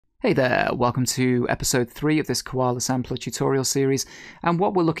Hey there, welcome to episode 3 of this Koala Sampler tutorial series, and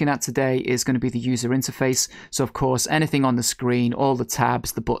what we're looking at today is going to be the user interface. So of course anything on the screen, all the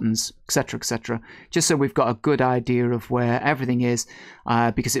tabs, the buttons, etc, just so we've got a good idea of where everything is,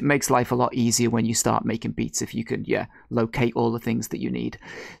 because it makes life a lot easier when you start making beats if you can locate all the things that you need.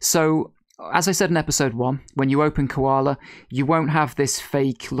 So as I said in episode 1, when you open Koala, you won't have this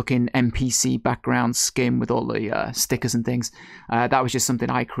fake looking NPC background skin with all the stickers and things. That was just something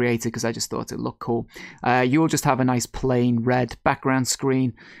I created because I just thought it looked cool. You'll just have a nice plain red background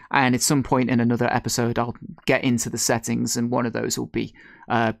screen, and at some point in another episode I'll get into the settings, and one of those will be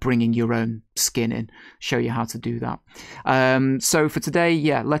bringing your own skin in, show you how to do that. So for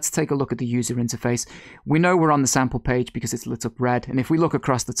today, let's take a look at the user interface. We know we're on the sample page because it's lit up red, and if we look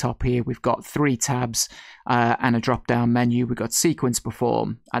across the top here, we've got 3 tabs and a drop down menu. We've got sequence,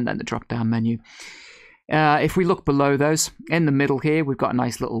 perform, and then the drop down menu. If we look below those, in the middle here, we've got a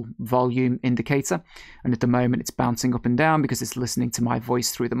nice little volume indicator, and at the moment it's bouncing up and down because it's listening to my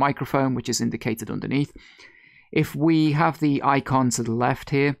voice through the microphone, which is indicated underneath. If we have the icon to the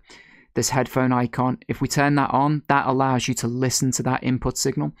left here, this headphone icon, if we turn that on, that allows you to listen to that input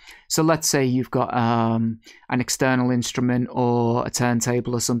signal. So let's say you've got an external instrument or a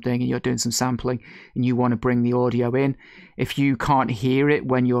turntable or something, and you're doing some sampling and you want to bring the audio in. If you can't hear it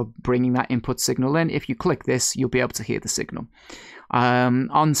when you're bringing that input signal in, if you click this, you'll be able to hear the signal.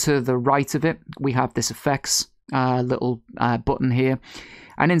 Onto the right of it, we have this effects little button here.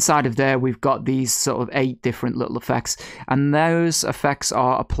 And inside of there, we've got these sort of 8 different little effects, and those effects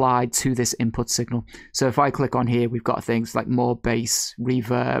are applied to this input signal. So if I click on here, we've got things like more bass,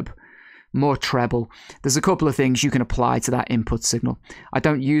 reverb, more treble. There's a couple of things you can apply to that input signal. I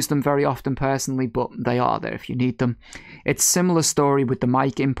don't use them very often personally, but they are there if you need them. It's similar story with the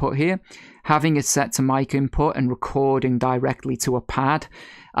mic input here. Having it set to mic input and recording directly to a pad,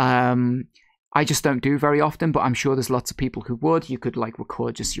 I just don't do very often, but I'm sure there's lots of people who would. You could like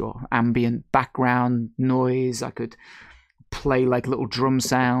record just your ambient background noise. I could play like little drum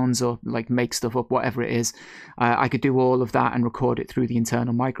sounds or like make stuff up, whatever it is. I could do all of that and record it through the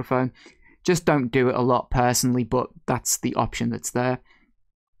internal microphone. Just don't do it a lot personally, but that's the option that's there.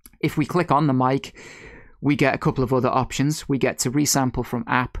 If we click on the mic, we get a couple of other options. We get to resample from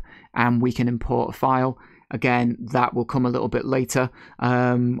app, and we can import a file. Again, that will come a little bit later.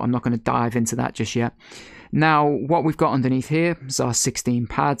 I'm not going to dive into that just yet. Now, what we've got underneath here is our 16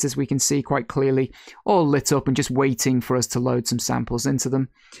 pads, as we can see quite clearly, all lit up and just waiting for us to load some samples into them.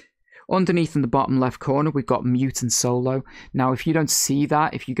 Underneath in the bottom left corner, we've got mute and solo. Now, if you don't see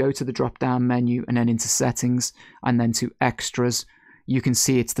that, if you go to the drop-down menu and then into settings and then to extras, you can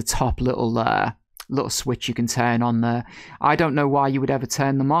see it's the top little switch you can turn on there. I don't know why you would ever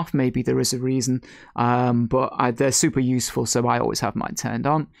turn them off. Maybe there is a reason, but they're super useful, so I always have mine turned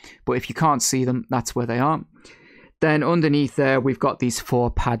on. But if you can't see them, that's where they are. Then underneath there, we've got these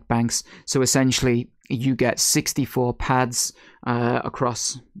 4 pad banks. So essentially, you get 64 pads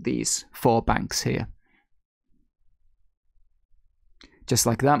across these 4 banks here. Just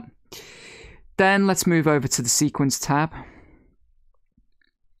like that. Then let's move over to the sequence tab.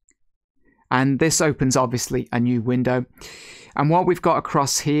 And this opens, obviously, a new window. And what we've got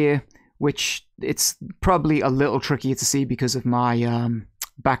across here, which it's probably a little trickier to see because of my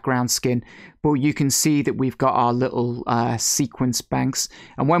background skin, but you can see that we've got our little sequence banks.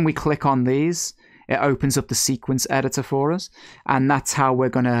 And when we click on these, it opens up the sequence editor for us. And that's how we're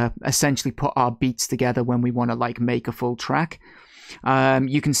going to essentially put our beats together when we want to like make a full track.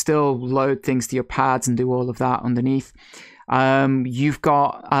 You can still load things to your pads and do all of that underneath. You've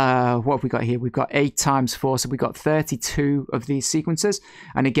got, what have we got here? We've got 8 times 4, so we've got 32 of these sequences.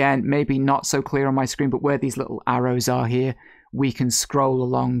 And again, maybe not so clear on my screen, but where these little arrows are here, we can scroll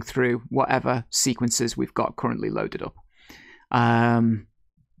along through whatever sequences we've got currently loaded up.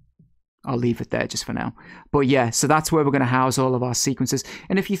 I'll leave it there just for now. But yeah, so that's where we're going to house all of our sequences.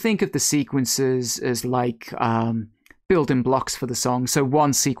 And if you think of the sequences as like building blocks for the song, so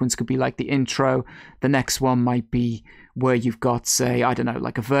one sequence could be like the intro, the next one might be where you've got, say, I don't know,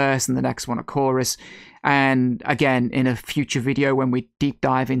 like a verse, and the next one a chorus. And again, in a future video when we deep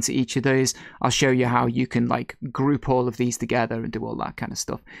dive into each of those, I'll show you how you can like group all of these together and do all that kind of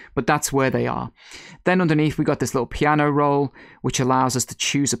stuff. But that's where they are. Then underneath we got this little piano roll, which allows us to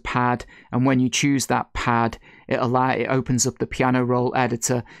choose a pad, and when you choose that pad, it opens up the piano roll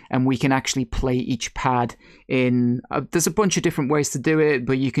editor, and we can actually play each pad in there's a bunch of different ways to do it,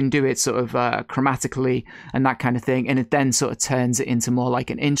 but you can do it sort of chromatically and that kind of thing, and it then sort of turns it into more like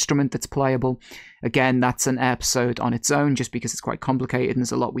an instrument that's playable. Again, that's an episode on its own, just because it's quite complicated and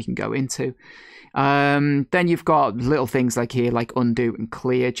there's a lot we can go into. Then you've got little things like here, like undo and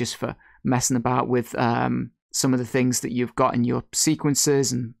clear, just for messing about with some of the things that you've got in your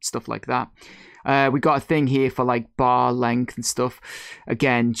sequences and stuff like that. We got a thing here for like bar length and stuff,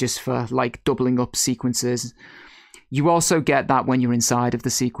 again just for like doubling up sequences. You also get that when you're inside of the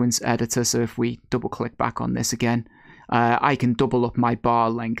sequence editor, so if we double click back on this again, I can double up my bar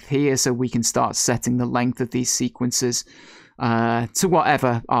length here, so we can start setting the length of these sequences to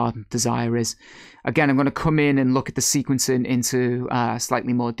whatever our desire is. Again, I'm going to come in and look at the sequencing into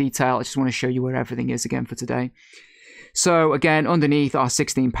slightly more detail. I just want to show you where everything is again for today. So again, underneath our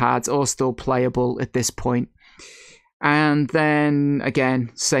 16 pads, all still playable at this point. And then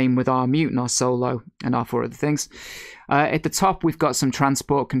again, same with our mute and our solo and our 4 other things. At the top, we've got some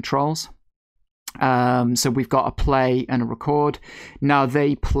transport controls. So we've got a play and a record. Now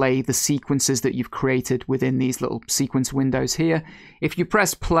they play the sequences that you've created within these little sequence windows here. If you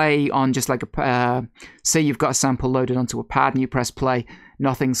press play on just like a, say you've got a sample loaded onto a pad and you press play,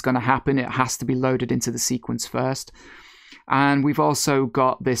 nothing's going to happen. It has to be loaded into the sequence first. And we've also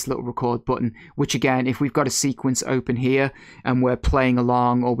got this little record button, which again, if we've got a sequence open here and we're playing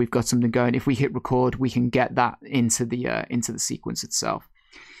along, or we've got something going, if we hit record, we can get that into the sequence itself.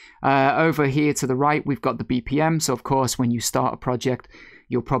 Over here to the right, we've got the BPM. So of course, when you start a project,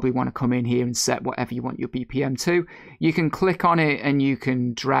 you'll probably want to come in here and set whatever you want your BPM to. You can click on it and you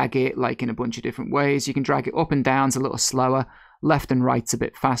can drag it like in a bunch of different ways. You can drag it up and down, it's a little slower, left and right's a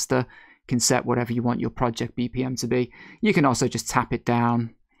bit faster. You can set whatever you want your project BPM to be. You can also just tap it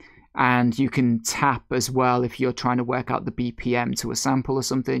down, and you can tap as well if you're trying to work out the BPM to a sample or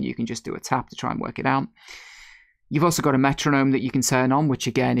something. You can just do a tap to try and work it out. You've also got a metronome that you can turn on, which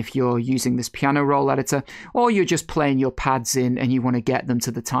again, if you're using this piano roll editor, or you're just playing your pads in and you want to get them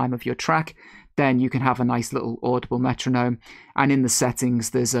to the time of your track, then you can have a nice little audible metronome. And in the settings,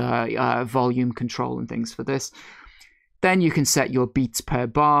 there's a volume control and things for this. Then you can set your beats per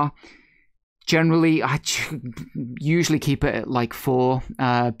bar. Generally, I usually keep it at like 4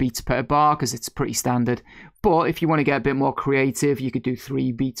 beats per bar because it's pretty standard. But if you want to get a bit more creative, you could do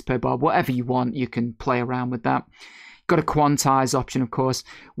 3 beats per bar. Whatever you want, you can play around with that. Got a quantize option, of course.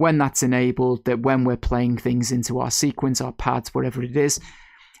 When that's enabled, that when we're playing things into our sequence, our pads, whatever it is,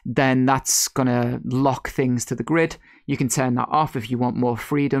 then that's going to lock things to the grid. You can turn that off if you want more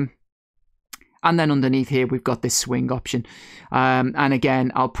freedom. And then underneath here, we've got this swing option. And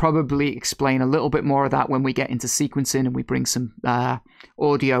again, I'll probably explain a little bit more of that when we get into sequencing and we bring some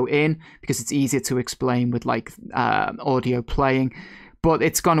audio in, because it's easier to explain with like audio playing. But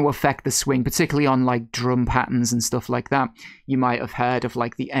it's going to affect the swing, particularly on like drum patterns and stuff like that. You might have heard of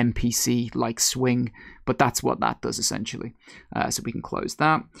like the MPC like swing, but that's what that does essentially. So we can close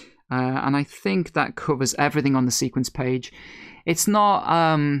that. And I think that covers everything on the sequence page. It's not,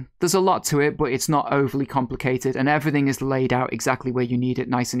 there's a lot to it, but it's not overly complicated, and everything is laid out exactly where you need it,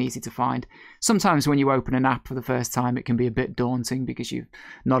 nice and easy to find. Sometimes when you open an app for the first time, it can be a bit daunting because you're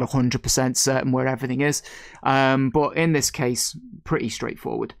not 100% certain where everything is. But in this case, pretty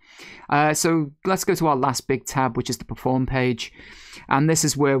straightforward. So let's go to our last big tab, which is the perform page. And this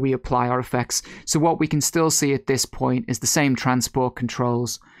is where we apply our effects. So what we can still see at this point is the same transport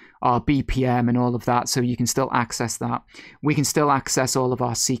controls, our BPM and all of that, so you can still access that. We can still access all of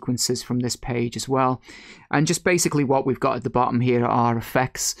our sequences from this page as well. And just basically what we've got at the bottom here are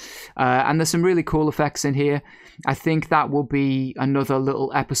effects. And there's some really cool effects in here. I think that will be another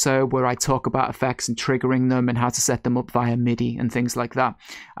little episode where I talk about effects and triggering them and how to set them up via MIDI and things like that.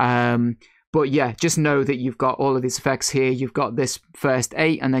 But yeah, just know that you've got all of these effects here. You've got this first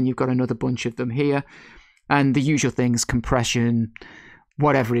 8, and then you've got another bunch of them here. And the usual things, compression,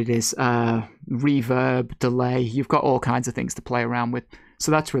 whatever it is, reverb, delay, you've got all kinds of things to play around with. So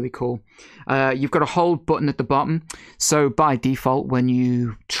that's really cool. You've got a hold button at the bottom. So by default, when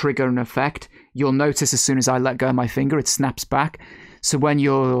you trigger an effect, you'll notice as soon as I let go of my finger, it snaps back. So when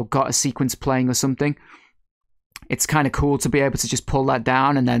you've got a sequence playing or something, it's kind of cool to be able to just pull that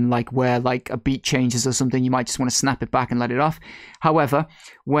down, and then like where like a beat changes or something, you might just want to snap it back and let it off. However,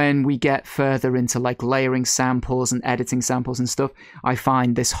 when we get further into like layering samples and editing samples and stuff, I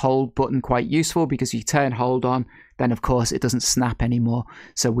find this hold button quite useful, because you turn hold on, then of course it doesn't snap anymore.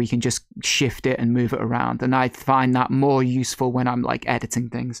 So we can just shift it and move it around. And I find that more useful when I'm like editing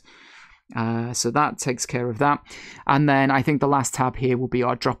things. So that takes care of that. And then I think the last tab here will be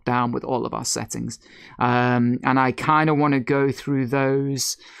our drop down with all of our settings. And I kind of want to go through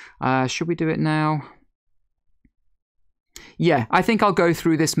those. Should we do it now? Yeah, I think I'll go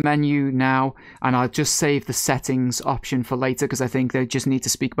through this menu now, and I'll just save the settings option for later, because I think they just need to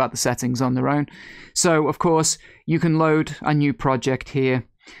speak about the settings on their own. So, of course, you can load a new project here.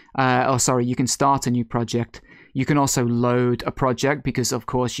 You can start a new project. You can also load a project, because, of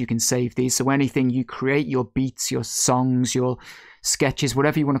course, you can save these. So anything you create, your beats, your songs, your sketches,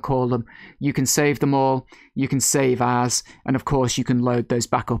 whatever you want to call them, you can save them all. You can save as, and of course, you can load those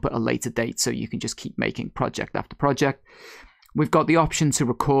back up at a later date, so you can just keep making project after project. We've got the option to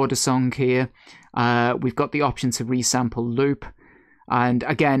record a song here. We've got the option to resample loop. And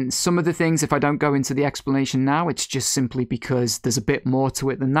again, some of the things, if I don't go into the explanation now, it's just simply because there's a bit more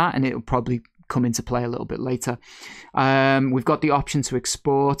to it than that, and it'll probably come into play a little bit later. We've got the option to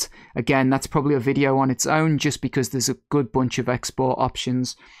export. Again, that's probably a video on its own, just because there's a good bunch of export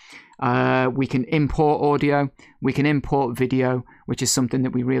options. We can import audio. We can import video, which is something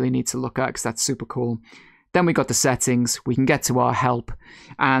that we really need to look at, because that's super cool. Then we got the settings, we can get to our help,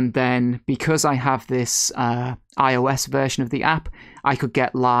 and then because I have this iOS version of the app, I could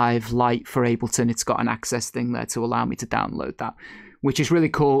get Live Lite for Ableton. It's got an access thing there to allow me to download that, which is really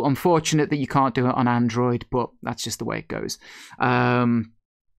cool. Unfortunate that you can't do it on Android, but that's just the way it goes.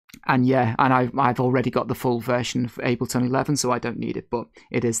 And yeah, and I've already got the full version of Ableton 11, so I don't need it, but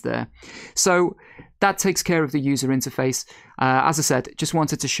it is there. So that takes care of the user interface. As I said, just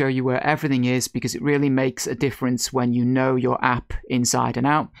wanted to show you where everything is, because it really makes a difference when you know your app inside and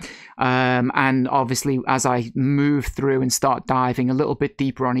out. And obviously, as I move through and start diving a little bit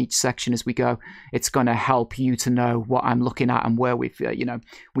deeper on each section as we go, it's going to help you to know what I'm looking at and where we've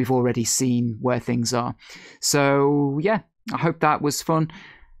already seen where things are. So yeah, I hope that was fun.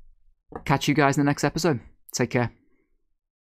 Catch you guys in the next episode. Take care.